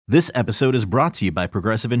This episode is brought to you by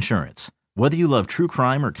Progressive Insurance. Whether you love true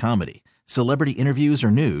crime or comedy, celebrity interviews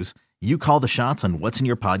or news, you call the shots on what's in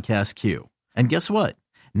your podcast queue. And guess what?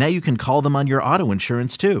 Now you can call them on your auto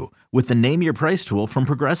insurance too with the Name Your Price tool from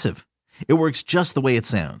Progressive. It works just the way it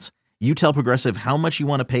sounds. You tell Progressive how much you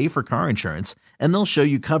want to pay for car insurance, and they'll show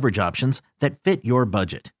you coverage options that fit your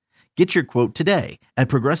budget. Get your quote today at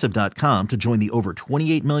Progressive.com to join the over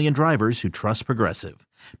 28 million drivers who trust Progressive.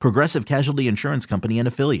 Progressive Casualty Insurance Company and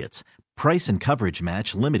Affiliates. Price and coverage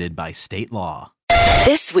match limited by state law.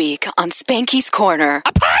 This week on Spanky's Corner.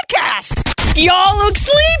 A podcast! Y'all look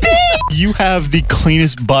sleepy! You have the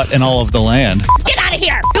cleanest butt in all of the land. Get out of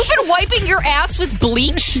here! You've been wiping your ass with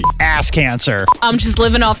bleach? Ass cancer. I'm just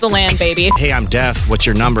living off the land, baby. Hey, I'm deaf. What's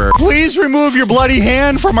your number? Please remove your bloody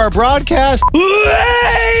hand from our broadcast.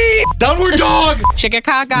 Downward dog.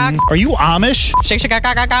 Shikakaka. Are you Amish?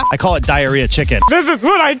 Shikakaka. I call it diarrhea chicken. This is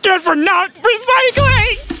what I get for not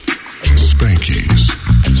recycling! Spanky's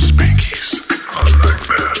I like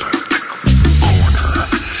that. Corner.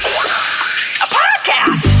 A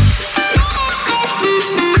podcast!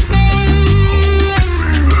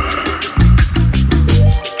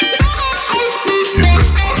 You know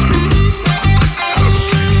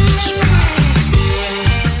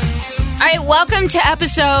All right, welcome to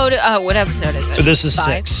episode, what episode is it? This is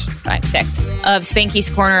 5? 6. 6 of Spanky's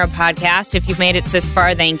Corner, a podcast. If you've made it this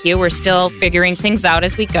far, thank you. We're still figuring things out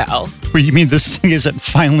as we go. You mean this thing isn't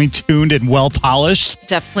finely tuned and well polished?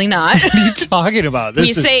 Definitely not. What are you talking about?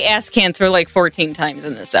 We say ass cancer like 14 times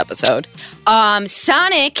in this episode.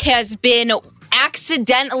 Sonic has been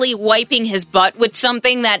accidentally wiping his butt with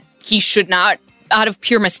something that he should not, out of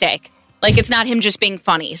pure mistake. Like, it's not him just being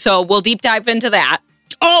funny. So we'll deep dive into that.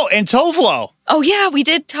 Oh, and Tovlo. Oh, yeah, we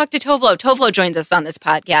did talk to Tovlo. Tovlo joins us on this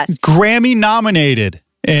podcast. Grammy nominated.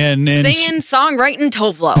 And singing, songwriting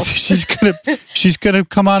Tovlo. she's gonna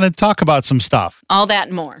come on and talk about some stuff. All that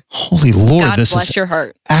and more. Holy Lord, God this bless is your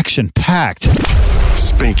heart. action-packed.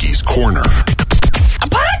 Spanky's Corner. A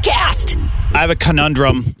podcast! I have a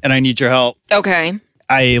conundrum, and I need your help. Okay.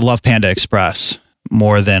 I love Panda Express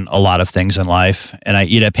more than a lot of things in life, and I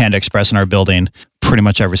eat at Panda Express in our building pretty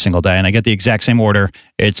much every single day, and I get the exact same order.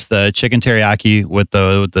 It's the chicken teriyaki with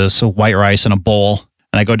the white rice in a bowl.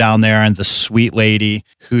 And I go down there, and the sweet lady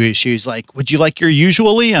she's like, "Would you like your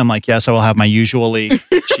usually?" I'm like, "Yes, I will have my usually."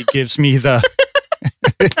 She gives me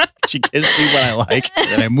she gives me what I like,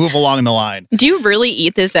 and I move along the line. Do you really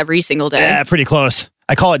eat this every single day? Yeah, pretty close.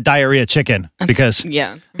 I call it diarrhea chicken because,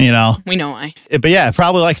 yeah, you know. We know why. But yeah,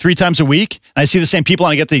 probably like 3 times a week. And I see the same people,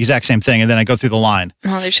 and I get the exact same thing, and then I go through the line.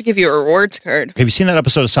 Oh, they should give you a rewards card. Have you seen that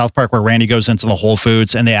episode of South Park where Randy goes into the Whole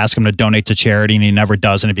Foods and they ask him to donate to charity, and he never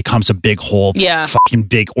does, and it becomes a big fucking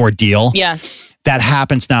big ordeal? Yes. That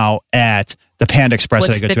happens now at the Panda Express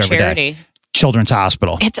that I go to every charity? day. Children's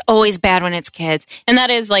Hospital. It's always bad when it's kids. And that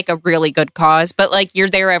is like a really good cause. But like you're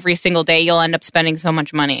there every single day, you'll end up spending so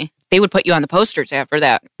much money. They would put you on the posters after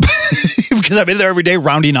that. Because I'm in there every day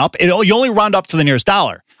rounding up. You only round up to the nearest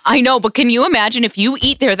dollar. I know, but can you imagine if you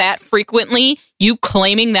eat there that frequently, you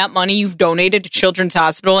claiming that money you've donated to Children's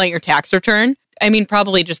Hospital at your tax return? I mean,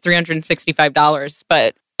 probably just $365,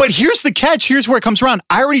 but... But here's the catch. Here's where it comes around.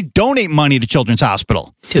 I already donate money to Children's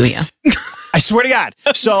Hospital. Do you? I swear to God.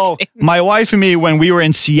 So my wife and me, when we were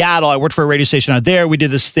in Seattle, I worked for a radio station out there. We did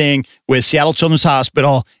this thing with Seattle Children's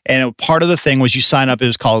Hospital. And part of the thing was you sign up. It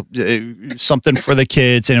was called something for the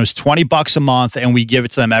kids. And it was $20 a month. And we give it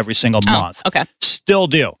to them every single month. Okay. Still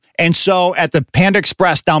do. And so at the Panda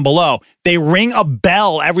Express down below, they ring a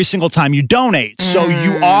bell every single time you donate. So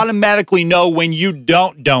you automatically know when you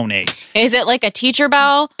don't donate. Is it like a teacher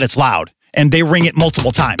bell? It's loud. And they ring it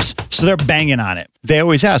multiple times. So they're banging on it. They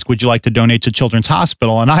always ask, would you like to donate to Children's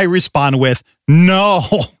Hospital? And I respond with, no.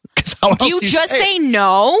 Do you just say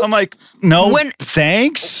no? I'm like, no,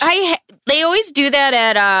 thanks. They always do that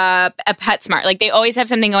at PetSmart. Like, they always have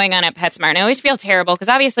something going on at PetSmart. And I always feel terrible because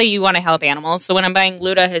obviously you want to help animals. So when I'm buying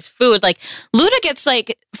Luda his food, like, Luda gets,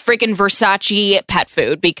 like, freaking Versace pet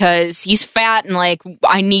food because he's fat and, like,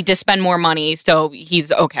 I need to spend more money so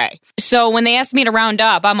he's okay. So when they ask me to round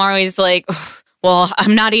up, I'm always like... well,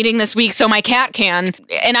 I'm not eating this week, so my cat can.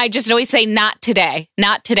 And I just always say, not today.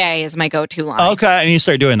 Not today is my go-to line. Okay, and you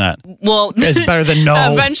start doing that. Well, it's better than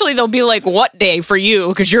no. Eventually, they'll be like, what day for you?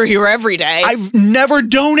 Because you're here every day. I've never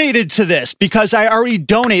donated to this because I already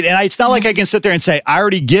donate. And it's not like I can sit there and say, I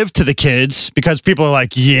already give to the kids because people are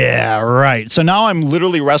like, yeah, right. So now I'm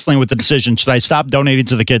literally wrestling with the decision. Should I stop donating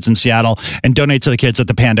to the kids in Seattle and donate to the kids at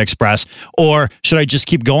the Panda Express? Or should I just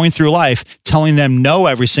keep going through life telling them no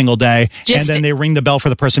every single day? And then they they ring the bell for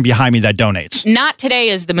the person behind me that donates. Not today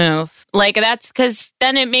is the move. Like, that's because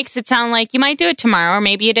then it makes it sound like you might do it tomorrow, or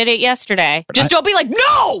maybe you did it yesterday. Just don't be like,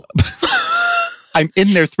 no! I'm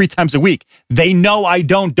in there 3 times a week. They know I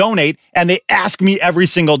don't donate, and they ask me every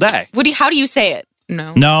single day. How do you say it?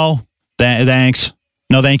 No. No, thanks.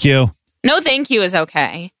 No, thank you. No, thank you is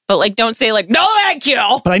okay. But, like, don't say, like, no, thank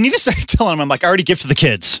you. But I need to start telling them, I'm like, I already give to the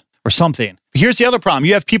kids or something. Here's the other problem.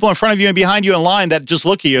 You have people in front of you and behind you in line that just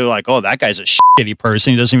look at you like, oh, that guy's a shitty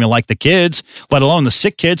person. He doesn't even like the kids, let alone the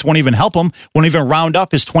sick kids. Won't even help him. Won't even round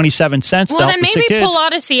up his 27 cents to help the sick kids. Well, then maybe pull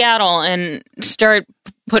out of Seattle and start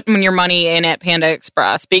putting your money in at Panda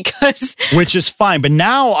Express because... Which is fine. But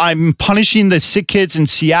now I'm punishing the sick kids in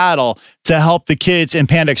Seattle to help the kids in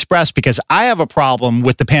Panda Express because I have a problem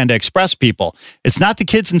with the Panda Express people. It's not the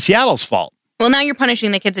kids in Seattle's fault. Well, now you're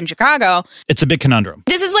punishing the kids in Chicago. It's a big conundrum.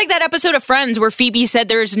 This is like that episode of Friends where Phoebe said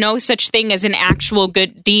there's no such thing as an actual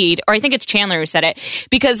good deed. Or I think it's Chandler who said it.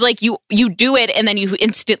 Because like you do it and then you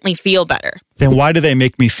instantly feel better. Then why do they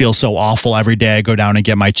make me feel so awful every day I go down and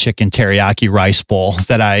get my chicken teriyaki rice bowl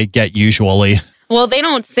that I get usually? Well, they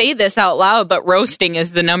don't say this out loud, but roasting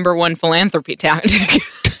is the #1 philanthropy tactic.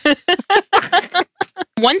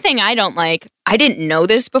 One thing I don't like, I didn't know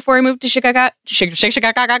this before I moved to Chicago.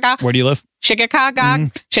 Where do you live?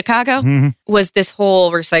 Chicago was this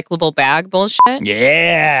whole recyclable bag bullshit.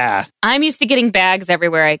 Yeah. I'm used to getting bags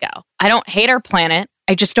everywhere I go. I don't hate our planet.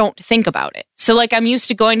 I just don't think about it. So like I'm used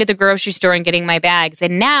to going to the grocery store and getting my bags.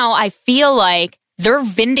 And now I feel like they're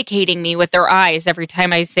vindicating me with their eyes every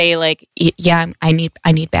time I say like, yeah, I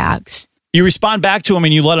need bags. You respond back to them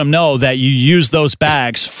and you let them know that you use those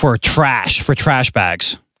bags for trash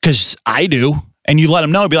bags. Because I do. And you let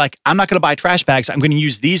them know, be like, I'm not going to buy trash bags. I'm going to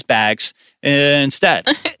use these bags instead.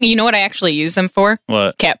 You know what I actually use them for?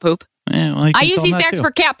 What? Cat poop. Yeah, well, I use these bags for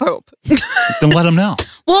cat poop. Then let them know.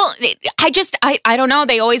 Well, I don't know.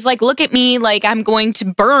 They always like look at me like I'm going to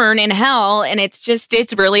burn in hell. And it's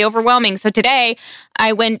really overwhelming. So today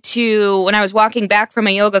when I was walking back from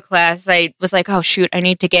a yoga class, I was like, oh shoot, I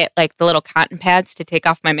need to get like the little cotton pads to take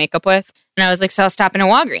off my makeup with. And I was like, so I'll stop in a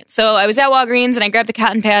Walgreens. So I was at Walgreens and I grabbed the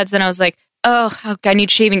cotton pads and I was like, oh, I need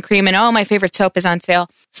shaving cream. And oh, my favorite soap is on sale.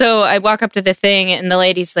 So I walk up to the thing and the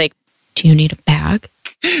lady's like, do you need a bag?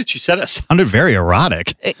 She said it sounded very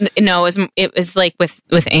erotic. No, it was like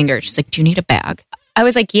with anger. She's like, do you need a bag? I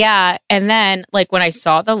was like, yeah. And then like when I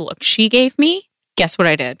saw the look she gave me, guess what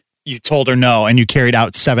I did? You told her no, and you carried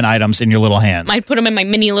out 7 items in your little hand. I put them in my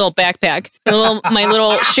mini little backpack, my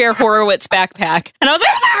little Cher Horowitz backpack. And I was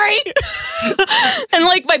like, I'm sorry. And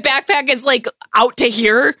like my backpack is like out to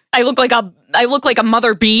here. I look like a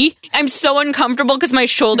mother bee. I'm so uncomfortable because my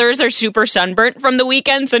shoulders are super sunburnt from the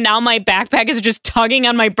weekend. So now my backpack is just tugging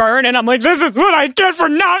on my burn. And I'm like, this is what I get for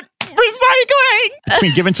not recycling.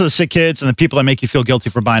 Between giving to the sick kids and the people that make you feel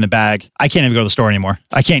guilty for buying a bag, I can't even go to the store anymore.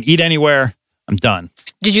 I can't eat anywhere. I'm done.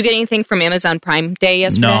 Did you get anything from Amazon Prime Day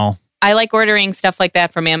yesterday? No. I like ordering stuff like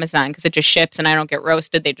that from Amazon because it just ships and I don't get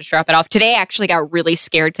roasted. They just drop it off. Today I actually got really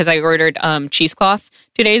scared because I ordered cheesecloth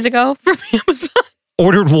 2 days ago from Amazon.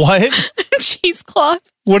 Ordered what? Cheesecloth.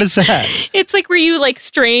 What is that? It's like where you like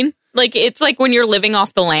strain. Like it's like when you're living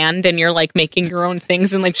off the land and you're like making your own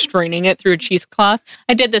things and like straining it through a cheesecloth.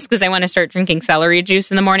 I did this because I want to start drinking celery juice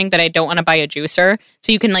in the morning, but I don't want to buy a juicer.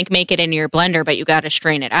 So you can like make it in your blender, but you got to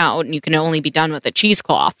strain it out and you can only be done with a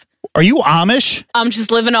cheesecloth. Are you Amish? I'm just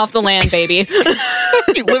living off the land, baby.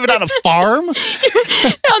 You living on a farm? On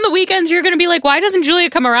the weekends, you're going to be like, why doesn't Julia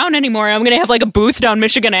come around anymore? I'm going to have like a booth down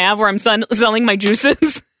Michigan Ave where I'm selling my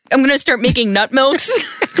juices. I'm going to start making nut milks.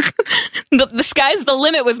 The sky's the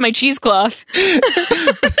limit with my cheesecloth.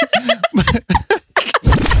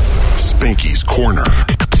 Spanky's Corner.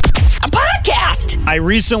 A podcast. I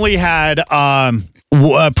recently had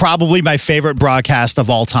probably my favorite broadcast of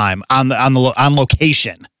all time on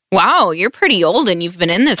location. Wow, you're pretty old and you've been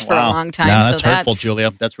in this for a long time. No, that's hurtful,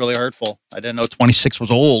 Julia. That's really hurtful. I didn't know 26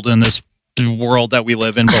 was old in this world that we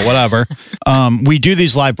live in, but whatever. We do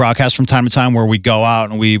these live broadcasts from time to time where we go out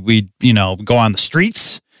and we go on the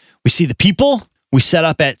streets. We see the people. We set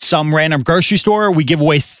up at some random grocery store. We give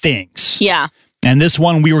away things. Yeah. And this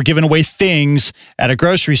one, we were giving away things at a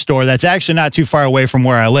grocery store that's actually not too far away from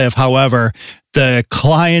where I live. However, the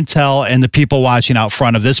clientele and the people watching out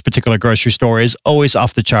front of this particular grocery store is always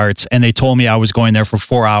off the charts. And they told me I was going there for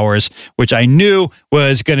 4 hours, which I knew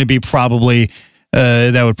was going to be probably,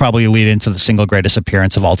 that would probably lead into the single greatest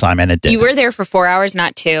appearance of all time. And it did. You were there for 4 hours,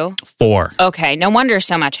 not 2? 4. Okay. No wonder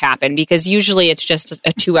so much happened because usually it's just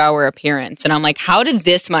a 2-hour appearance. And I'm like, how did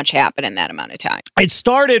this much happen in that amount of time? It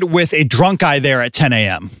started with a drunk guy there at 10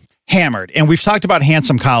 a.m. hammered. And we've talked about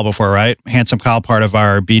Handsome Kyle before, right? Handsome Kyle, part of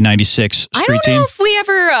our B96 street I don't team. know if we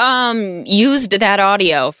ever used that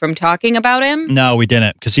audio from talking about him. No, we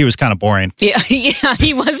didn't, because he was kind of boring. Yeah,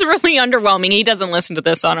 he was really underwhelming. He doesn't listen to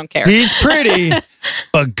this, so I don't care. He's pretty,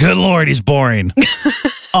 but good Lord, he's boring.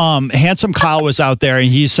 Handsome Kyle was out there and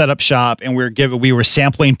he set up shop, and we were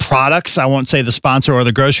sampling products. I won't say the sponsor or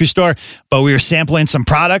the grocery store, but we were sampling some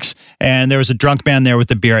products, and there was a drunk man there with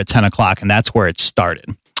the beer at 10 o'clock, and that's where it started.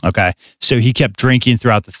 Okay. So he kept drinking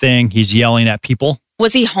throughout the thing. He's yelling at people.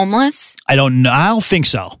 Was he homeless? I don't know. I don't think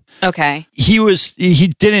so. Okay. He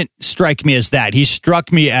didn't strike me as that. He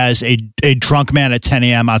struck me as a drunk man at 10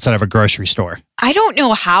 a.m. outside of a grocery store. I don't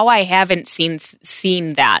know how I haven't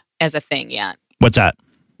seen that as a thing yet. What's that?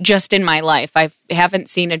 Just in my life, I haven't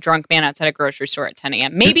seen a drunk man outside a grocery store at 10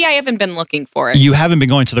 a.m. Maybe I haven't been looking for it. You haven't been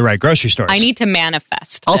going to the right grocery stores. I need to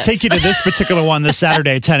manifest I'll this. take you to this particular one this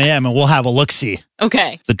Saturday at 10 a.m. and we'll have a look-see.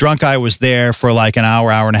 Okay. The drunk guy was there for like an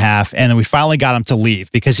hour and a half, and then we finally got him to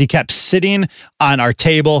leave because he kept sitting on our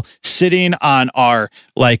table, sitting on our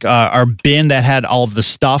bin that had all of the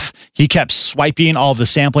stuff. He kept swiping all of the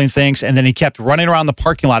sampling things, and then he kept running around the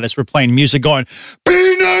parking lot as we're playing music going,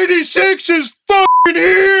 B96 is fucking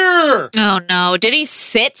here! Oh, no. Did he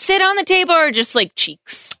sit on the table or just like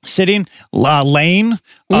cheeks? Sitting, laying.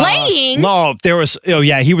 Laying? No,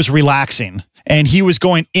 he was relaxing. And he was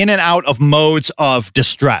going in and out of modes of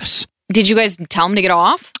distress. Did you guys tell him to get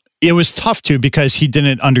off? It was tough to because he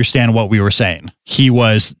didn't understand what we were saying. He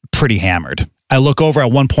was pretty hammered. I look over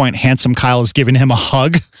at one point, Handsome Kyle is giving him a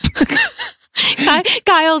hug.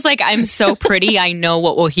 Kyle's like, I'm so pretty, I know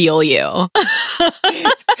what will heal you.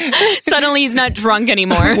 Suddenly he's not drunk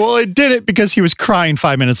anymore. Well, it did it because he was crying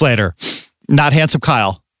 5 minutes later. Not Handsome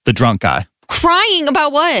Kyle, the drunk guy. Crying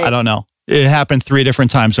about what? I don't know. It happened 3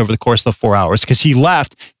 different times over the course of the 4 hours because he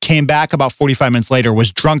left, came back about 45 minutes later, was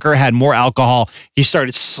drunker, had more alcohol. He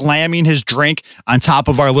started slamming his drink on top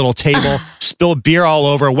of our little table, spilled beer all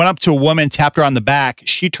over, went up to a woman, tapped her on the back.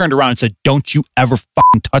 She turned around and said, "Don't you ever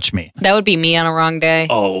fucking touch me." That would be me on a wrong day.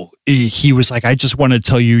 Oh, he was like, "I just wanted to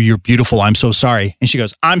tell you you're beautiful. I'm so sorry." And she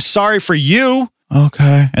goes, "I'm sorry for you."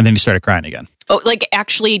 Okay. And then he started crying again. Oh, like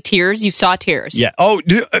actually tears? You saw tears? Yeah. Oh,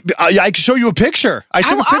 I can show you a picture. I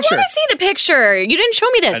took a picture. I want to see the picture. You didn't show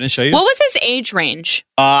me this. I didn't show you. What was his age range?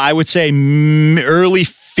 I would say early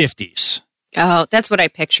 50s. Oh, that's what I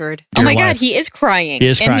pictured. Your Oh my God, life. he is crying. He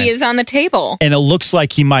is And crying. he is on the table. And it looks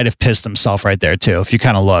like he might have pissed himself right there, too, if you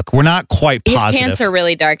kind of look. We're not quite His positive. pants are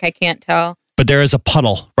really dark. I can't tell. But there is a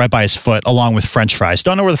puddle right by his foot, along with French fries.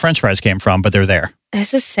 Don't know where the French fries came from, but they're there.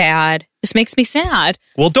 This is sad. This makes me sad.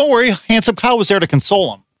 Well, don't worry. Handsome Kyle was there to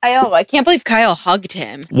console him. I can't believe Kyle hugged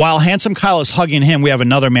him. While Handsome Kyle is hugging him, we have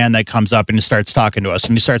another man that comes up and he starts talking to us.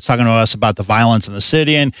 And he starts talking to us about the violence in the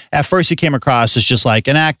city. And at first he came across as just like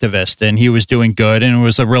an activist and he was doing good. And it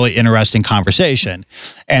was a really interesting conversation.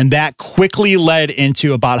 And that quickly led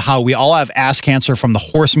into about how we all have ass cancer from the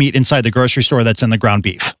horse meat inside the grocery store that's in the ground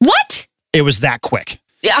beef. What? It was that quick.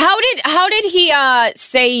 How did he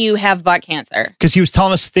say you have butt cancer? Because he was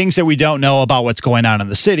telling us things that we don't know about what's going on in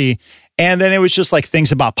the city. And then it was just like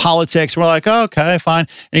things about politics. We're like, oh, okay, fine.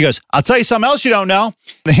 And he goes, I'll tell you something else you don't know.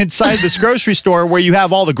 Inside this grocery store where you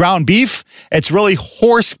have all the ground beef, it's really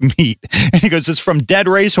horse meat. And he goes, it's from dead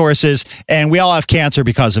racehorses, and we all have cancer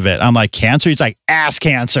because of it. I'm like, cancer? He's like, ass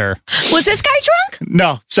cancer. Was this guy drunk?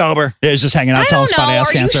 No, sober. He was just hanging out, telling us about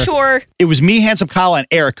ass cancer. Are you sure? It was me, Handsome Kyle, and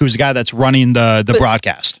Eric, who's the guy that's running the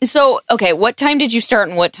broadcast. So, okay, what time did you start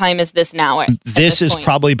and what time is this now? This is point?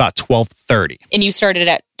 probably about 12:30. And you started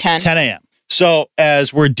at 10? 10 a.m. So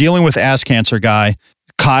as we're dealing with ass cancer guy,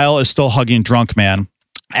 Kyle is still hugging drunk man.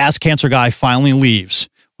 Ass cancer guy finally leaves.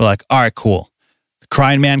 We're like, all right, cool. The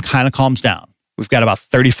crying man kind of calms down. We've got about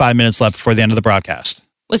 35 minutes left before the end of the broadcast.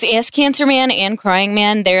 Was Ass Cancer Man and Crying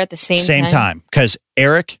Man there at the same time? Because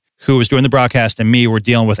Eric, who was doing the broadcast, and me were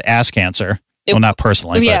dealing with ass cancer. Well, not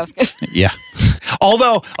personally. Yeah. But, yeah.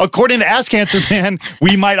 Although, according to Ass Cancer Man,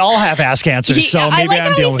 we might all have ass cancer. So maybe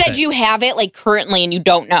I'm dealing with it. He said you have it like currently and you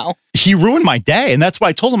don't know. He ruined my day. And that's why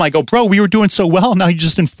I told him, I go, bro, we were doing so well. Now you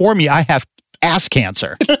just informed me I have ass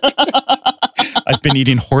cancer. I've been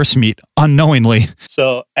eating horse meat unknowingly.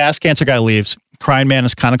 So ass cancer guy leaves. Crying man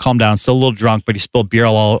has kind of calmed down, still a little drunk, but he spilled beer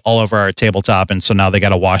all over our tabletop. And so now they got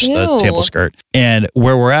to wash the table skirt. And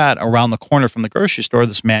where we're at, around the corner from the grocery store,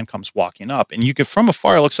 this man comes walking up. And you can, from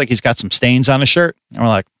afar, it looks like he's got some stains on his shirt. And we're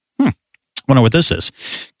like, wonder what this is.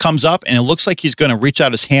 Comes up and it looks like he's going to reach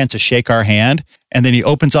out his hand to shake our hand. And then he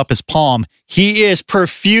opens up his palm. He is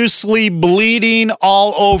profusely bleeding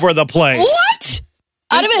all over the place. What?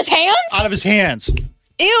 Out of his hands? Out of his hands.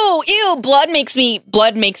 Ew. Blood makes me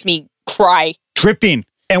cry. Dripping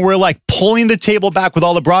And we're like pulling the table back with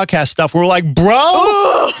all the broadcast stuff. We're like,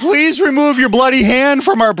 bro, please remove your bloody hand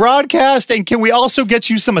from our broadcast. And can we also get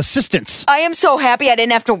you some assistance? I am so happy I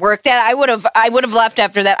didn't have to work that. I would have left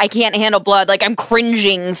after that. I can't handle blood. Like, I'm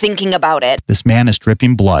cringing thinking about it. This man is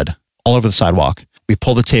dripping blood all over the sidewalk. We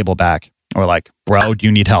pull the table back. We're like, bro, do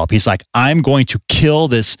you need help? He's like, I'm going to kill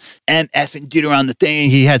this MF dude around the thing.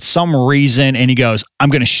 He had some reason, and he goes, I'm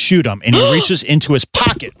going to shoot him. And he reaches into his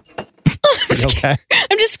pocket. Okay.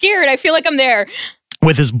 I'm just scared. I feel like I'm there.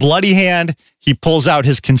 With his bloody hand, he pulls out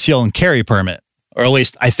his conceal and carry permit. Or at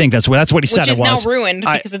least I think that's what he said it was. Which is now ruined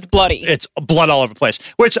because it's bloody. It's blood all over the place.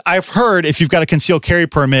 Which I've heard if you've got a concealed carry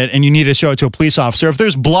permit and you need to show it to a police officer, if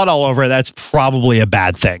there's blood all over it, that's probably a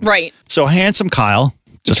bad thing. Right. So handsome Kyle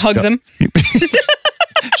just hugs him.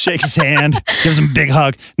 Shakes his hand, gives him a big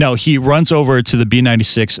hug. No, he runs over to the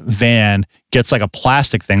B96 van, gets like a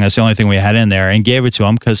plastic thing. That's the only thing we had in there, and gave it to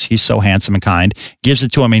him because he's so handsome and kind. Gives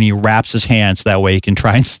it to him, and he wraps his hand so that way he can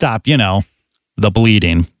try and stop, the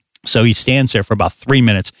bleeding. So he stands there for about 3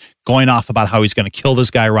 minutes going off about how he's going to kill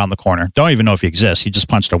this guy around the corner. Don't even know if he exists. He just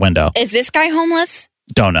punched a window. Is this guy homeless?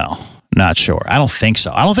 Don't know. Not sure. I don't think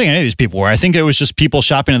so. I don't think any of these people were. I think it was just people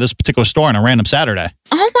shopping at this particular store on a random Saturday.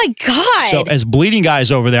 Oh my God. So as bleeding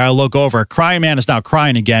guy's over there, I look over. Crying man is now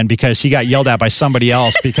crying again because he got yelled at by somebody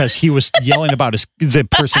else because he was yelling about the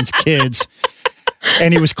person's kids.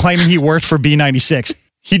 And he was claiming he worked for B96.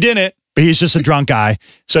 He didn't, but he's just a drunk guy.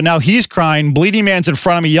 So now he's crying. Bleeding man's in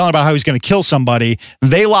front of me yelling about how he's going to kill somebody.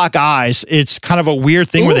 They lock eyes. It's kind of a weird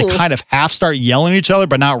thing where they kind of half start yelling at each other,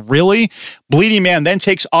 but not really. Bleeding man then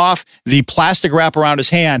takes off the plastic wrap around his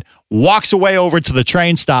hand, walks away over to the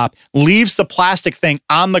train stop, leaves the plastic thing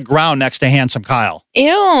on the ground next to handsome Kyle.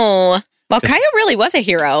 Ew. Well, Kyle really was a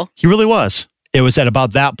hero. He really was. It was at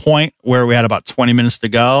about that point where we had about 20 minutes to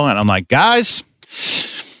go. And I'm like, guys,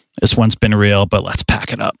 this one's been real, but let's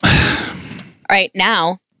pack it up. All right,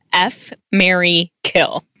 now, F, marry,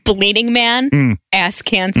 kill. Bleeding man, ass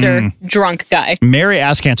cancer, drunk guy. Marry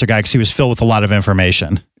ass cancer guy because he was filled with a lot of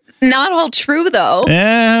information. Not all true, though.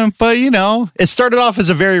 But, it started off as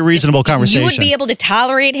a very reasonable conversation. You would be able to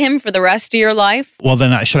tolerate him for the rest of your life? Well,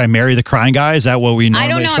 then should I marry the crying guy? Is that what we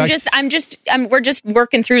normally expect? I don't know. We're just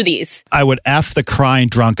working through these. I would F the crying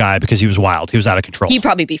drunk guy because he was wild. He was out of control. He'd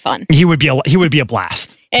probably be fun. He would be a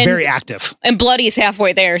blast. And, very active. And Bloody's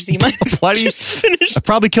halfway there, so you might just finish. I'd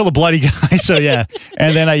probably kill the bloody guy, so yeah.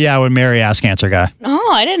 And then, I would marry ass cancer guy.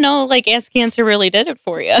 Oh, I didn't know, ass cancer really did it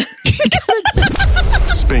for you.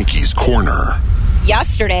 Spanky's Corner.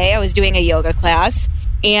 Yesterday, I was doing a yoga class,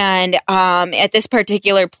 and at this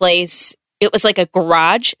particular place, it was like a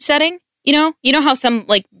garage setting. You know how some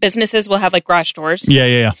businesses will have garage doors?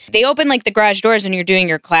 Yeah. They open the garage doors when you're doing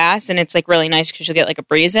your class, and it's really nice because you'll get a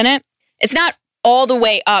breeze in it. It's not all the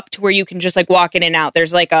way up to where you can just walk in and out.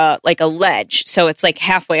 There's a ledge, so it's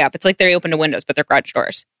halfway up. It's they're open to windows, but they're garage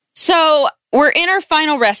doors. So we're in our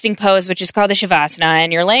final resting pose, which is called the Shavasana,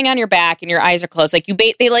 and you're laying on your back and your eyes are closed.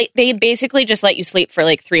 They basically just let you sleep for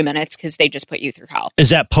 3 minutes because they just put you through hell. Is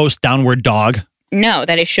that post downward dog? No,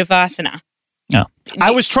 that is Shavasana. No. I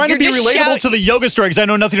was trying to be relatable to the yoga story because I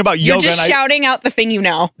know nothing about yoga. You're just shouting out the thing you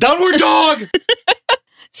know. Downward dog!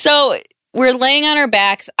 So we're laying on our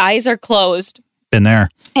backs, eyes are closed. Been there.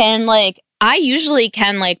 And I usually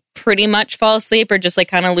can pretty much fall asleep or just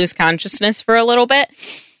kind of lose consciousness for a little bit.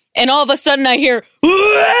 And all of a sudden I hear,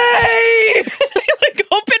 I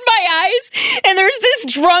open my eyes and there's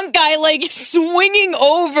this drunk guy swinging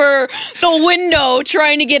over the window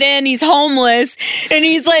trying to get in. He's homeless and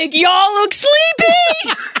he's like, y'all look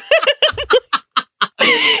sleepy.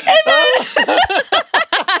 And then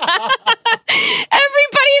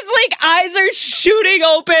everybody's eyes are shooting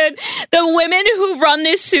open. The women who run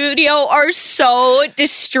this studio are so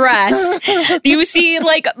distressed. You see,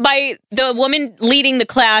 the woman leading the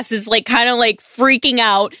class is kind of freaking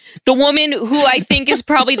out. The woman who I think is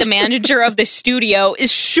probably the manager of the studio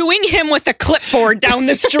is shooing him with a clipboard down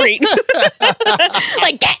the street.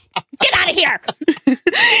 Get out of here.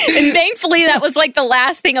 And thankfully that was the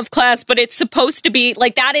last thing of class, but it's supposed to be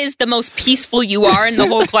that is the most peaceful you are in the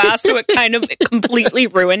whole class, so it kind of completely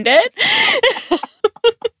ruined it.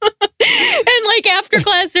 And after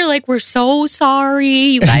class they're we're so sorry,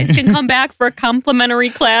 you guys can come back for a complimentary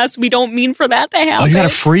class, we don't mean for that to happen. Oh, you got a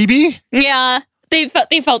freebie? Yeah. They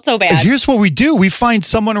felt so bad. Here's what we do. We find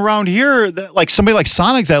someone around here, that, somebody like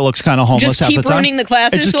Sonic that looks kind of homeless just half the time. Just keep ruining the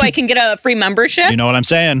classes so I can get a free membership? You know what I'm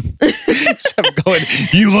saying? Just have him going,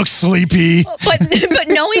 you look sleepy. But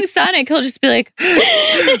knowing Sonic, he'll just be like...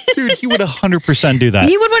 Dude, he would 100% do that.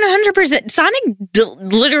 He would 100%. Sonic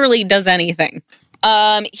literally does anything.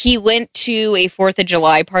 He went to a 4th of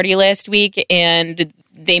July party last week, and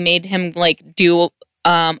they made him like do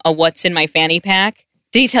a what's in my fanny pack.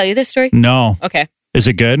 Did he tell you this story? No. Okay. Is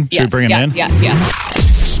it good? Should we bring him in? Yes.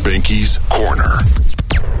 Spanky's Corner.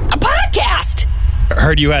 A podcast. I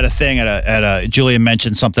heard you had a thing at a Julia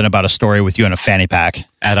mentioned something about a story with you in a fanny pack.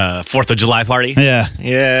 At a 4th of July party? Yeah.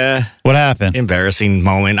 Yeah. What happened? Embarrassing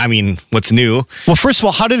moment. I mean, what's new? Well, first of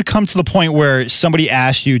all, how did it come to the point where somebody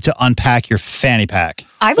asked you to unpack your fanny pack?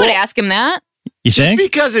 I would ask him that. You Just think?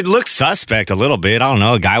 because it looks suspect a little bit. I don't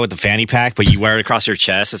know, a guy with a fanny pack, but you wear it across your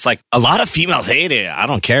chest. It's like a lot of females hate it. I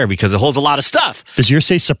don't care because it holds a lot of stuff. Does yours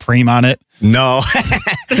say Supreme on it? No.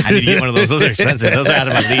 I need to get one of those. Those are expensive. Those are out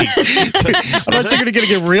of my league. I'm not saying you're going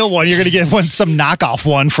to get a real one. You're going to get some knockoff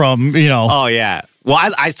one from, Oh, yeah. Well,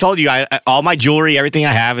 I told you, all my jewelry, everything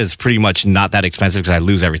I have is pretty much not that expensive because I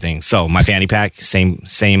lose everything. So my fanny pack, same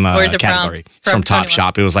Where's it category. from? It's from From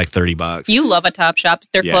Topshop. It was like $30. You love a Top Shop.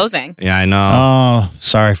 They're Yeah. closing. Yeah, I know. Oh,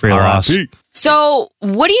 sorry for your loss. RIP. So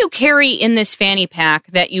what do you carry in this fanny pack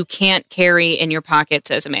that you can't carry in your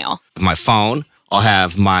pockets as a male? My phone. I'll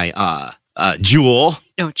have my jewel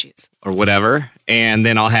Oh, jeez. or whatever. And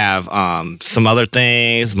then I'll have some other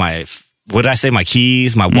things. My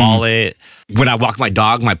keys, my wallet. When I walk my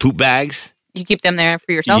dog, my poop bags. You keep them there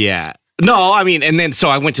for yourself? Yeah. No, I mean, and then so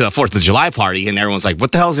I went to the 4th of July party and everyone's like,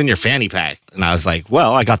 what the hell's in your fanny pack? And I was like,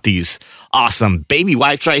 well, I got these awesome baby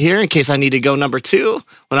wipes right here in case I need to go number 2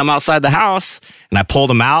 when I'm outside the house. And I pulled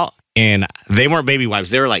them out and they weren't baby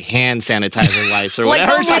wipes. They were like hand sanitizer wipes or Like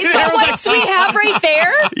whatever. the Lysol wipes we have right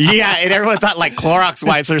there? Yeah, and everyone thought like Clorox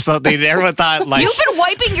wipes or something. And everyone thought like, You've been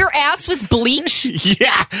wiping your ass with bleach?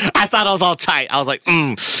 yeah, I thought I was all tight. I was like,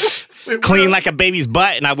 clean like a baby's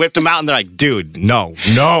butt. And I whipped them out and they're like, dude, no. Wait,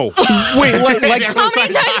 like How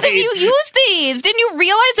many times have you used these? Didn't you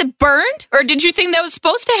realize it burned? Or did you think that was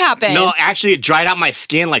supposed to happen? No, actually, it dried out my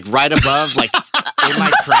skin, like right above, like in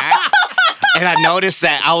my crack. And I noticed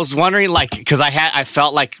that I was wondering, like, because I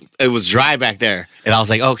felt like it was dry back there, and I was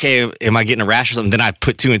like, okay, am I getting a rash or something? Then I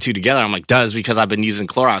put 2 and 2 together. I'm like, because I've been using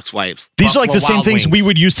Clorox wipes. these are like Buffalo the same Wild things Wings. we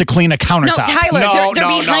would use to clean a No, countertop. Tyler, they're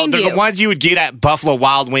behind They're you. the ones you would get at Buffalo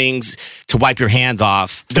Wild Wings to wipe your hands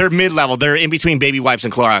off. They're mid-level. They're in between baby wipes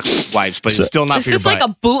and Clorox wipes, but it's still not This for your is like butt.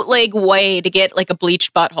 a bootleg way to get like a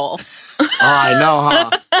bleached butthole. Oh, I know,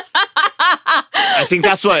 huh? I think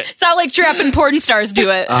that's what... It's not like trapping porn stars do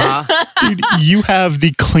it. Dude, you have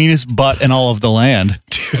the cleanest butt in all of the land.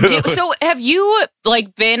 So have you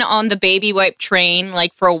like been on the baby wipe train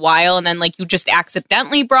like for a while and then like you just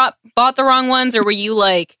accidentally bought the wrong ones, or were you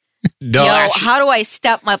like, No, yo, actually- how do I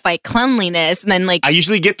step up my cleanliness? And then like I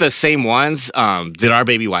usually get the same ones that are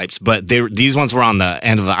baby wipes, but these ones were on the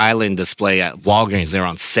end of the island display at Walgreens. They were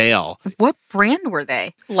on sale. what brand were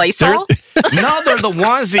they? Lysol? No, they're the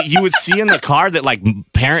ones that you would see in the car that like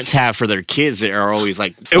parents have for their kids that are always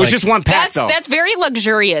like, it was just one pack though. That's very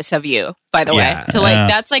luxurious of you, by the Yeah. way. To like Yeah.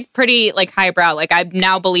 that's like pretty like highbrow. Like I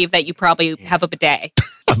now believe that you probably have a bidet.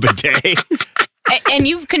 A bidet. And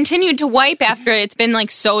you've continued to wipe after it's been like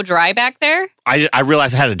so dry back there? I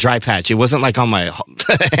realized I had a dry patch. It wasn't like on my.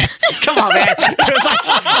 Come on, man.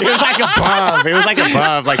 It was like above. It was like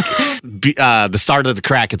above, like the start of the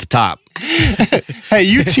crack at the top. Hey,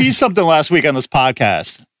 you teased something last week on this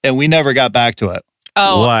podcast, and we never got back to it.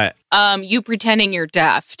 Oh, What? you pretending you're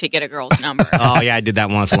deaf to get a girl's number. Oh yeah, I did that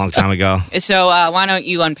once a long time ago. So why don't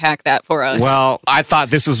you unpack that for us? Well, I thought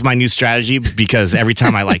this was my new strategy because every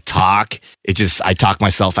time I like talk, I talk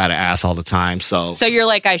myself out of ass all the time. So you're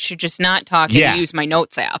like, I should just not talk Yeah. and use my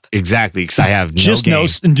notes app. exactly, because I have no Just game.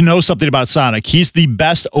 know something about Sonic. He's the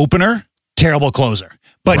best opener, terrible closer.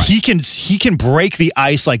 But he can break the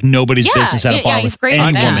ice like nobody's Yeah, business at a yeah, bar he's with great at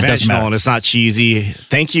anyone. that. It doesn't Unconventional matter. and it's not cheesy.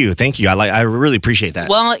 Thank you. I really appreciate that.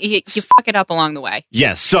 Well, you fuck it up along the way.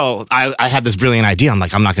 Yes. So I had this brilliant idea. I'm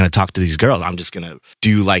like, I'm not going to talk to these girls. I'm just going to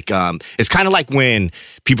do like, it's kind of like when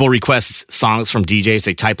people request songs from DJs,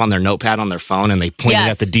 they type on their notepad on their phone and they point it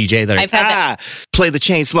Yes. at the DJ. They're I've like, had that. play the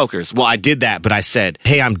Chainsmokers. Well, I did that, but I said,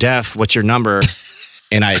 hey, I'm deaf. What's your number?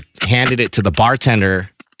 And I handed it to the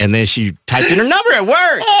bartender. And then she typed in her number. It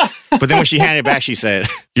worked. But then when she handed it back, she said,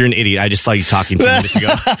 you're an idiot. I just saw you talking 2 minutes ago.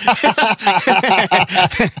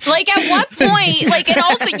 Like at what point, like, and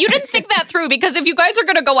also you didn't think that through because if you guys are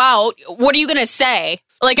going to go out, what are you going to say?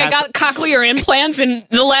 Like, I got cochlear implants in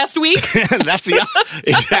the last week. That's the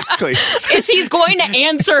exactly. Is he's going to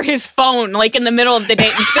answer his phone like in the middle of the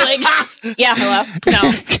date and just be like, yeah, hello.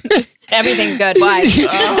 No. Everything's good. Why?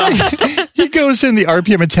 He goes in the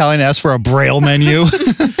RPM Italian, asks for a Braille menu.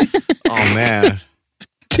 Oh, man.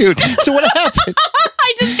 Dude, so what happened?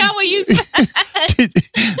 I just got what you said.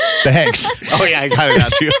 Thanks. Oh yeah, I got it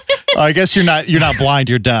out too. I guess you're not blind,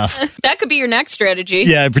 you're deaf. That could be your next strategy.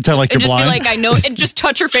 Yeah, pretend like And you're just blind. be like, I know, and just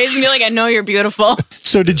touch her face and be like, I know you're beautiful.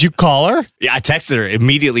 So did you call her? Yeah, I texted her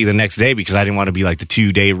immediately the next day because I didn't want to be like the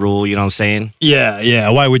 2-day rule. You know what I'm saying? Yeah.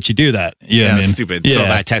 Why would you do that? Yeah, I mean, stupid. Yeah. So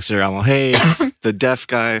I texted her. I'm like, hey, it's the deaf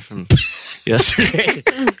guy from yesterday.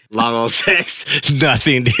 Long old text.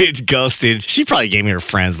 Nothing, dude. Ghosted. She probably gave me her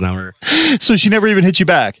friend's number. So she never even hit you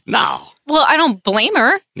back. No. Well, I don't blame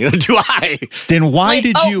her. Neither do I. Then why Like,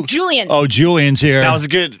 did oh, you? Julian. Oh, Julian's here. That was a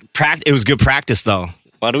good practice. It was good practice, though.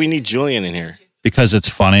 Why do we need Julian in here? Because it's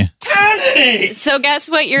funny. So guess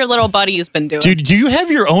what your little buddy's been doing? Dude, do you have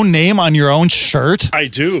your own name on your own shirt? I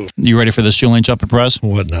do. You ready for this, Julian Jump and Press?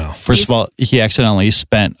 What now? First of all, he accidentally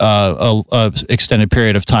spent a extended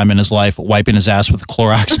period of time in his life wiping his ass with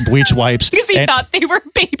Clorox bleach wipes. Because he And- thought they were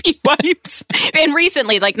baby wipes. And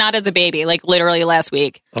recently, like not as a baby, like literally last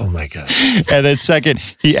week. Oh my God. And then second,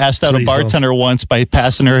 he asked out a Please bartender once by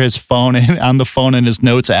passing her his phone, and on the phone in his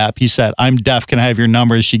notes app, he said, "I'm deaf. Can I have your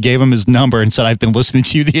number?" She gave him his number and said, "I've been listening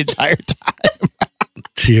to you the entire time."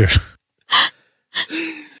 Tear.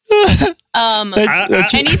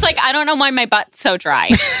 And he's like, I don't know why my butt's so dry.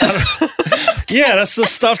 Yeah, that's the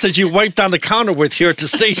stuff that you wipe down the counter with here at the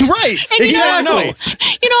station. Right. And Exactly.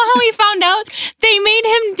 You know how he found out? They made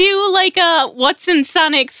him do like a What's in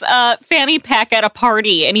Sonic's fanny pack at a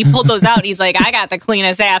party, and he pulled those out. He's like, I got the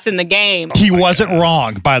cleanest ass in the game. He wasn't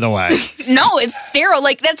wrong, by the way. No, it's sterile.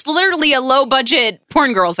 Like that's literally a low budget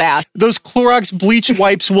porn girl's ass. Those Clorox bleach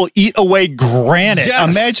wipes will eat away granite. Yes.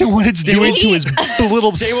 Imagine what it's doing to his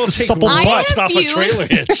little They will take supple I butt. have off a trailer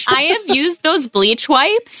hitch. I have used those bleach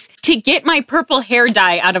wipes to get my purple hair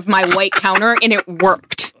dye out of my white counter, and it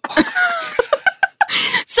worked.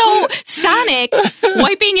 So Sonic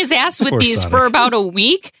wiping his ass with Poor these Sonic. for about a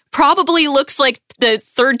week probably looks like the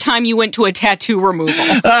third time you went to a tattoo removal.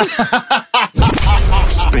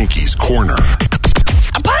 Spanky's Corner.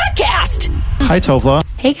 A podcast. Hi, Tovla.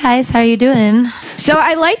 Hey guys, how are you doing? So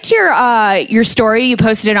I liked your story. You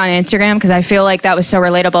posted it on Instagram because I feel like that was so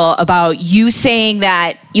relatable about you saying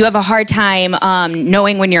that you have a hard time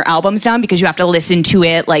knowing when your album's done because you have to listen to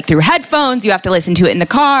it like through headphones. You have to listen to it in the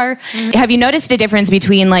car. Mm-hmm. Have you noticed a difference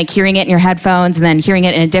between like hearing it in your headphones and then hearing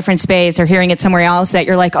it in a different space or hearing it somewhere else that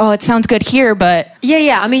you're like, oh, it sounds good here, but...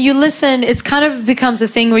 Yeah. I mean, you listen, it's kind of becomes a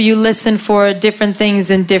thing where you listen for different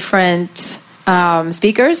things in different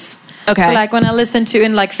speakers. Okay. So like when I listen to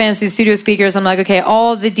in like fancy studio speakers, I'm like, okay,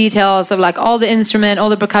 all the details of like all the instrument, all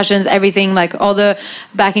the percussions, everything, like all the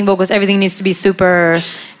backing vocals, everything needs to be super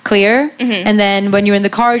clear. Mm-hmm. And then when you're in the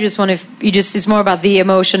car, it's more about the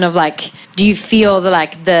emotion of like, do you feel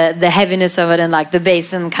the heaviness of it and like the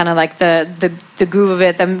bass and kind of like the groove of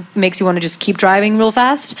it that makes you want to just keep driving real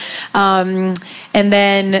fast. And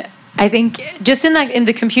then I think just in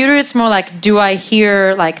the computer, it's more like, do I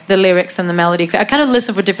hear like the lyrics and the melody? I kind of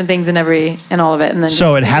listen for different things in all of it, and then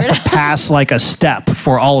So it just has to figure pass like a step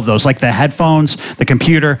for all of those, like the headphones, the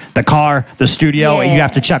computer, the car, the studio. Yeah. You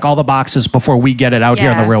have to check all the boxes before we get it out here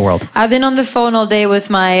in the real world. I've been on the phone all day with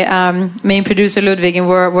my main producer Ludwig, and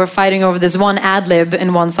we're fighting over this one ad lib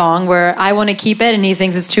in one song where I want to keep it and he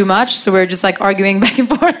thinks it's too much, so we're just like arguing back and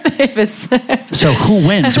forth if it's. So who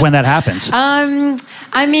wins when that happens?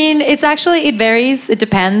 I mean, it varies. It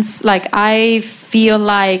depends. Like, I feel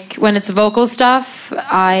like when it's vocal stuff,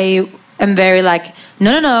 I am very like,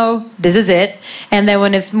 no, this is it. And then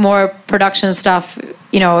when it's more production stuff,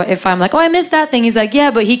 if I'm like, oh, I missed that thing, he's like,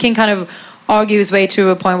 yeah, but he can kind of argue his way to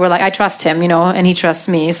a point where like I trust him, and he trusts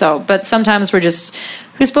me. So, but sometimes we're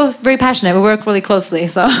both very passionate. We work really closely,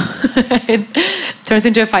 so it turns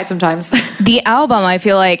into a fight sometimes. The album, I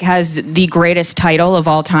feel like, has the greatest title of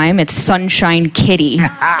all time. It's Sunshine Kitty,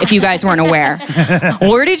 if you guys weren't aware.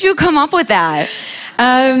 Where did you come up with that?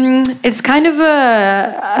 It's kind of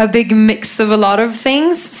a big mix of a lot of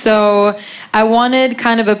things. So I wanted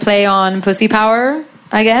kind of a play on pussy power,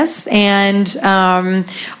 I guess, and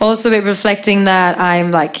also a bit reflecting that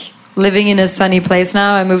I'm like living in a sunny place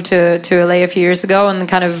now. I moved to LA a few years ago, and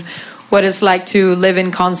kind of what it's like to live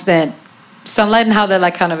in constant sunlight and how that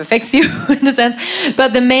like kind of affects you in a sense.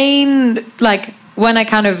 But the main like when I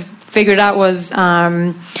kind of figured out was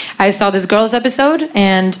I saw this Girls episode,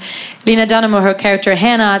 and Lena Dunham, or her character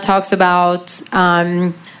Hannah, talks about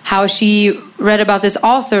how she read about this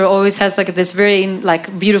author always has like this very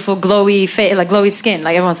like beautiful glowy face, like glowy skin.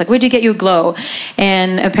 Like everyone's like, where'd you get your glow?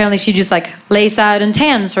 And apparently she just like lays out and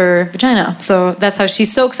tans her vagina. So that's how she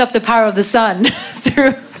soaks up the power of the sun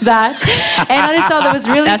through that. And I just thought that was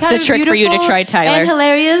really That's kind the of trick for you to beautiful try, Tyler. and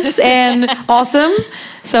hilarious and awesome.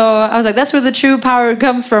 So I was like, that's where the true power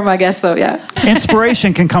comes from, I guess. So yeah.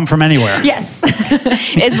 Inspiration can come from anywhere. Yes.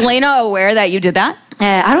 Is Lena aware that you did that?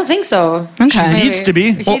 I don't think so. She needs to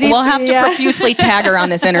be. We'll have to profusely tag her on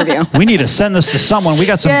this interview. We need to send this to someone. We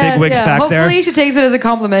got some big wigs back there. Hopefully she takes it as a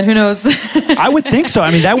compliment. Who knows? I would think so. I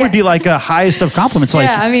mean, that would be like a highest of compliments. Like,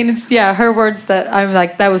 I mean, it's her words that I'm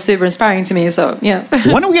like, that was super inspiring to me. So yeah.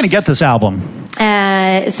 when are we going to get this album?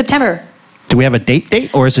 September. Do we have a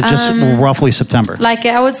date, or is it just roughly September? Like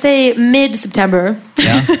I would say mid-September.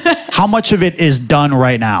 Yeah. How much of it is done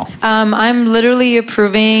right now? I'm literally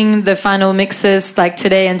approving the final mixes like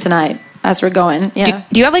today and tonight as we're going. Yeah.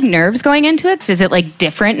 Do you have like nerves going into it? Is it like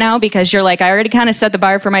different now because you're like, I already kind of set the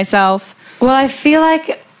bar for myself? Well, I feel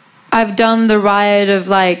like I've done the ride of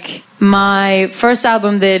like my first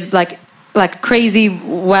album did like crazy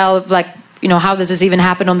well, like, you know, how does this even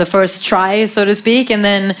happen on the first try, so to speak. And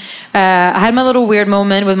then I had my little weird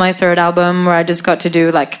moment with my third album where I just got to do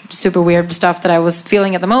like super weird stuff that I was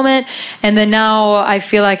feeling at the moment. And then now I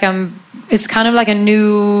feel like it's kind of like a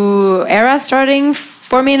new era starting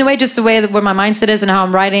for me in a way, just the way that where my mindset is and how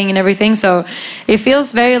I'm writing and everything. So it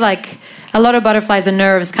feels very like a lot of butterflies and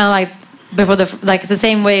nerves, kind of like before it's the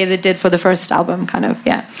same way they did for the first album, kind of.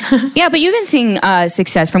 Yeah. Yeah, but you've been seeing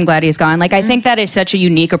success from Glad He's Gone. Like, I think that is such a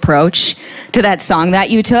unique approach to that song that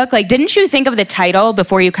you took. Like, didn't you think of the title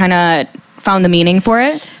before you kind of found the meaning for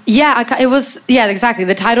it? Yeah, exactly.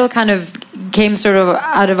 The title kind of came sort of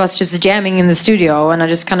out of us just jamming in the studio, and I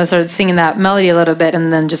just kind of started singing that melody a little bit,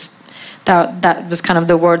 and then just that was kind of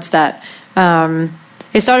the words that.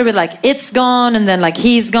 It started with like it's gone, and then like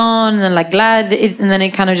he's gone, and then like glad, and then it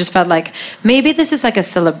kind of just felt like maybe this is like a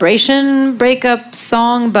celebration breakup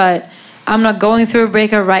song, but I'm not going through a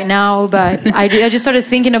breakup right now. But I just started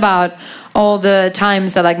thinking about all the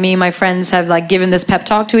times that like me and my friends have like given this pep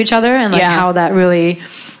talk to each other, and like how that really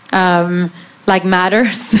like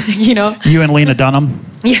matters, you know. You and Lena Dunham.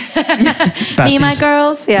 Yeah. Me and my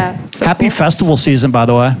girls. Yeah. So Happy festival season, by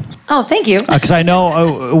the way. Oh, thank you. Because I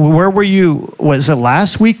know, where were you? Was it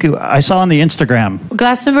last week? I saw on the Instagram.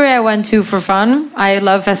 Glastonbury I went to for fun. I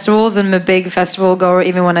love festivals and I'm a big festival goer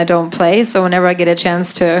even when I don't play. So whenever I get a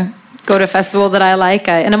chance to go to a festival that I like,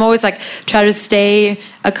 and I'm always like try to stay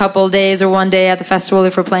a couple days or one day at the festival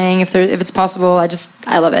if we're playing, if it's possible.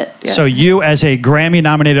 I love it. Yeah. So you as a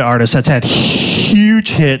Grammy-nominated artist that's had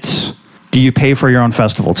huge hits, do you pay for your own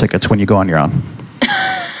festival tickets when you go on your own?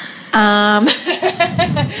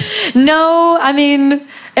 No, I mean,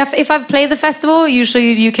 if I've played the festival,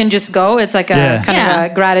 usually you can just go. It's like a kind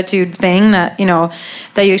of a gratitude thing that, you know,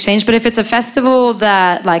 that you exchange. But if it's a festival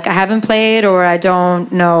that like I haven't played or I don't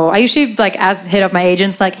know, I usually like hit up my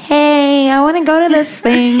agents like, hey, I want to go to this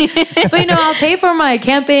thing. But you know, I'll pay for my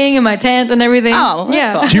camping and my tent and everything. Oh,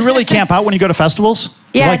 that's cool. Do you really camp out when you go to festivals?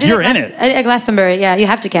 Yeah, like you're in it. At Glastonbury, yeah, you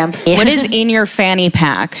have to camp. What is in your fanny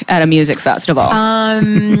pack at a music festival?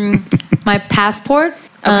 My passport,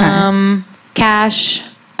 cash,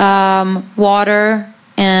 water,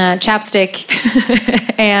 and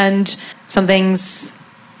chapstick, and some things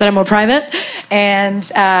that are more private, and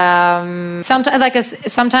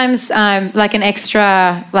sometimes like an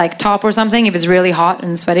extra like top or something if it's really hot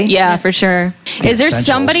and sweaty. Yeah, for sure. Is there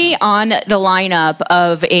somebody on the lineup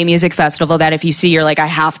of a music festival that if you see you're like, I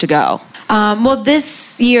have to go? Well,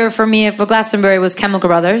 this year for me for Glastonbury was Chemical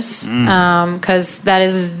Brothers, because that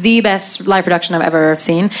is the best live production I've ever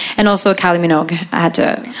seen, and also Kylie Minogue.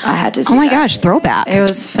 I had to see. Oh my gosh, throwback! It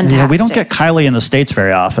was fantastic. Yeah, we don't get Kylie in the States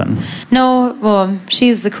very often. No, well,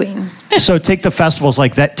 she's the queen. So take the festivals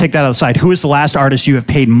like that. Take that out of the side. Who is the last artist you have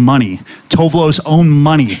paid money, Tovlo's own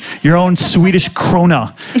money, your own Swedish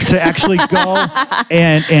krona, to actually go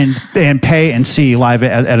and pay and see live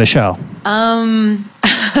at a show?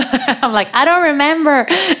 I'm like, I don't remember.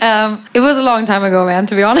 It was a long time ago, man,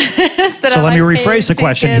 to be honest. So let me rephrase the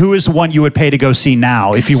question. Who is the one you would pay to go see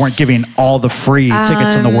now if you weren't giving all the free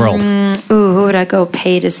tickets in the world? Who would I go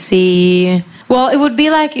pay to see? Well, it would be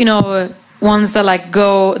like, you know, ones that like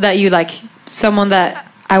that you like, someone that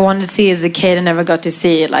I wanted to see as a kid and never got to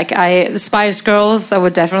see. Like the Spice Girls, I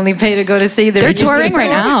would definitely pay to go to see. They're touring right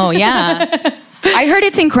now, yeah. I heard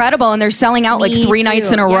it's incredible, and they're selling out like Me 3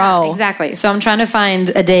 nights in a too. Yeah, row. exactly. So I'm trying to find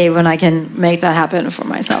a day when I can make that happen for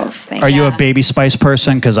myself. Are you a Baby Spice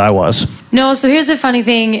person? Because I was. No, so here's the funny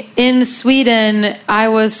thing. In Sweden, I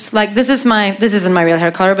was like, this isn't my real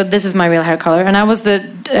hair color, but this is my real hair color. And I was the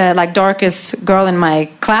like darkest girl in my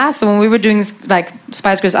class. So when we were doing like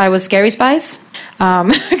Spice Girls, I was Scary Spice.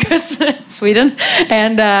 Because Sweden.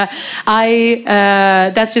 And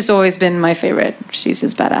that's just always been my favorite. She's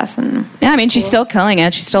just badass. And Yeah, I mean, she's still killing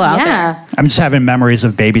it. She's still out there. I'm just having memories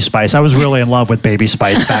of Baby Spice. I was really in love with Baby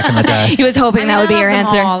Spice back in the day. He was hoping that would be your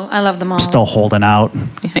answer. I love them all. Still holding out.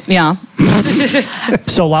 Yeah.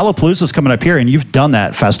 So Lollapalooza's coming up here, and you've done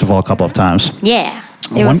that festival a couple of times. Yeah.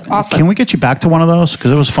 It was awesome. Can we get you back to one of those?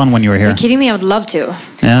 Because it was fun when you were here. Are you kidding me? I would love to.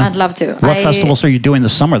 Yeah? I'd love to. What festivals are you doing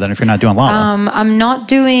this summer then if you're not doing Lolla? I'm not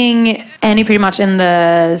doing any pretty much in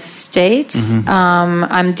the States.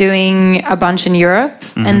 I'm doing a bunch in Europe.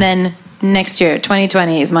 And then next year,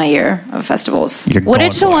 2020 is my year of festivals. What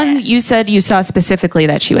did the one you said you saw specifically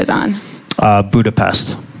that she was on?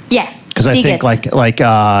 Budapest. Yeah. Because I think like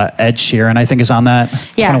Ed Sheeran, I think, is on that.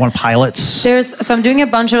 It's Yeah. kind of one of Pilots. So I'm doing a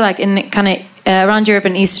bunch of like in kind of around Europe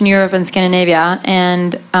and Eastern Europe and Scandinavia,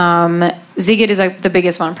 and Ziggit is like the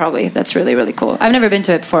biggest one probably. That's really, really cool. I've never been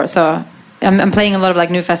to it before, so I'm playing a lot of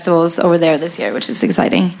like new festivals over there this year, which is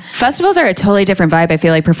exciting. Festivals are a totally different vibe, I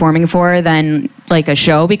feel like, performing for than like a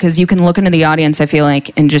show, because you can look into the audience, I feel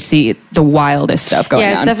like, and just see the wildest stuff going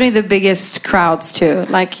on. Yeah, it's definitely the biggest crowds too.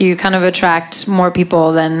 Like you kind of attract more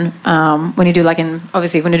people than when you do like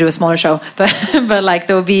obviously when you do a smaller show, but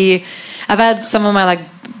like I've had some of my like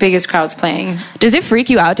biggest crowds playing. Does it freak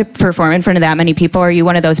you out to perform in front of that many people? Or are you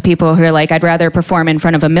one of those people who are like, I'd rather perform in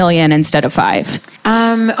front of 1 million instead of 5?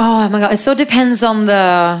 Oh my god, it so depends on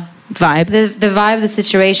the vibe. The vibe, the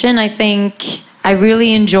situation. I think I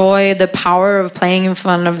really enjoy the power of playing in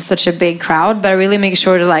front of such a big crowd, but I really make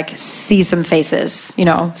sure to like see some faces,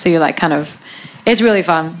 so you're like kind of, it's really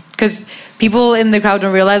fun because people in the crowd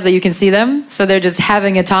don't realize that you can see them, so they're just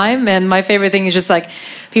having a time. And my favorite thing is just like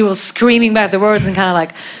people screaming back the words and kind of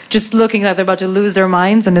like just looking like they're about to lose their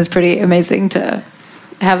minds, and it's pretty amazing to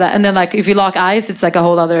have that. And then like if you lock eyes, it's like a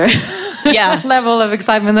whole other level of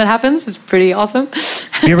excitement that happens. It's pretty awesome.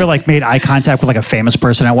 Have you ever like made eye contact with like a famous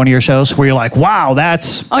person at one of your shows where you're like, wow,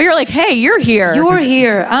 that's... Oh, you're like, hey, you're here. You're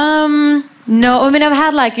here. No, I mean, I've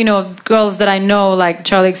had like, girls that I know, like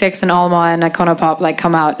Charlie XX and Alma and Icona Pop, like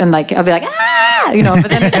come out and like, I'll be like, but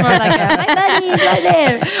then it's more like, my buddy's right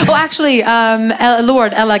there. Oh, actually,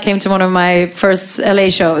 Lord Ella came to one of my first LA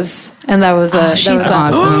shows, and that was she's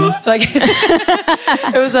awesome. Like,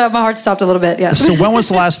 it was, my heart stopped a little bit, yeah. So when was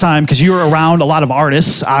the last time, because you were around a lot of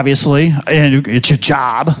artists, obviously, and it's your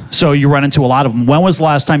job, so you run into a lot of them. When was the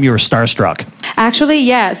last time you were starstruck? Actually,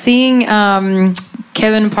 yeah, seeing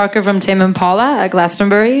Kevin Parker from Tame Impala at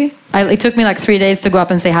Glastonbury. It took me like 3 days to go up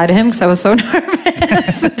and say hi to him because I was so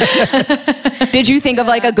nervous. Did you think of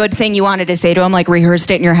like a good thing you wanted to say to him, like rehearsed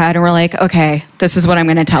it in your head and were like, okay, this is what I'm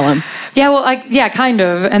going to tell him? Yeah, well, kind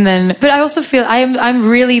of. And then, but I also feel I'm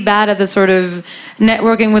really bad at the sort of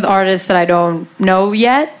networking with artists that I don't know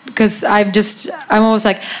yet, because I'm almost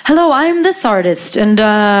like, hello, I'm this artist, and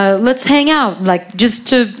let's hang out. Like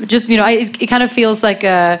it kind of feels like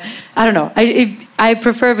I don't know. I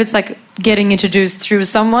prefer if it's like getting introduced through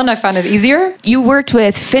someone. I find it easier. You worked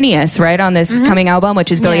with Phineas, right, on this coming album,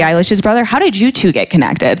 which is Billie Eilish's brother. How did you two get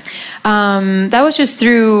connected? That was just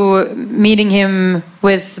through meeting him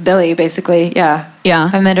with Billie, basically. Yeah.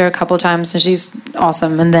 I met her a couple times, and she's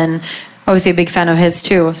awesome. And then, obviously, a big fan of his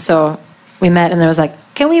too. So we met, and there was like,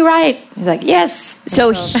 can we write? He's like, yes.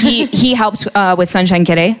 So he helped with Sunshine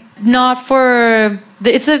Kitty? Not for...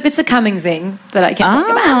 It's a coming thing that I can't talk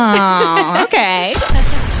about. Okay.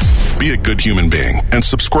 Be a good human being and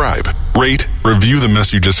subscribe, rate, review the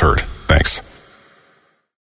mess you just heard. Thanks.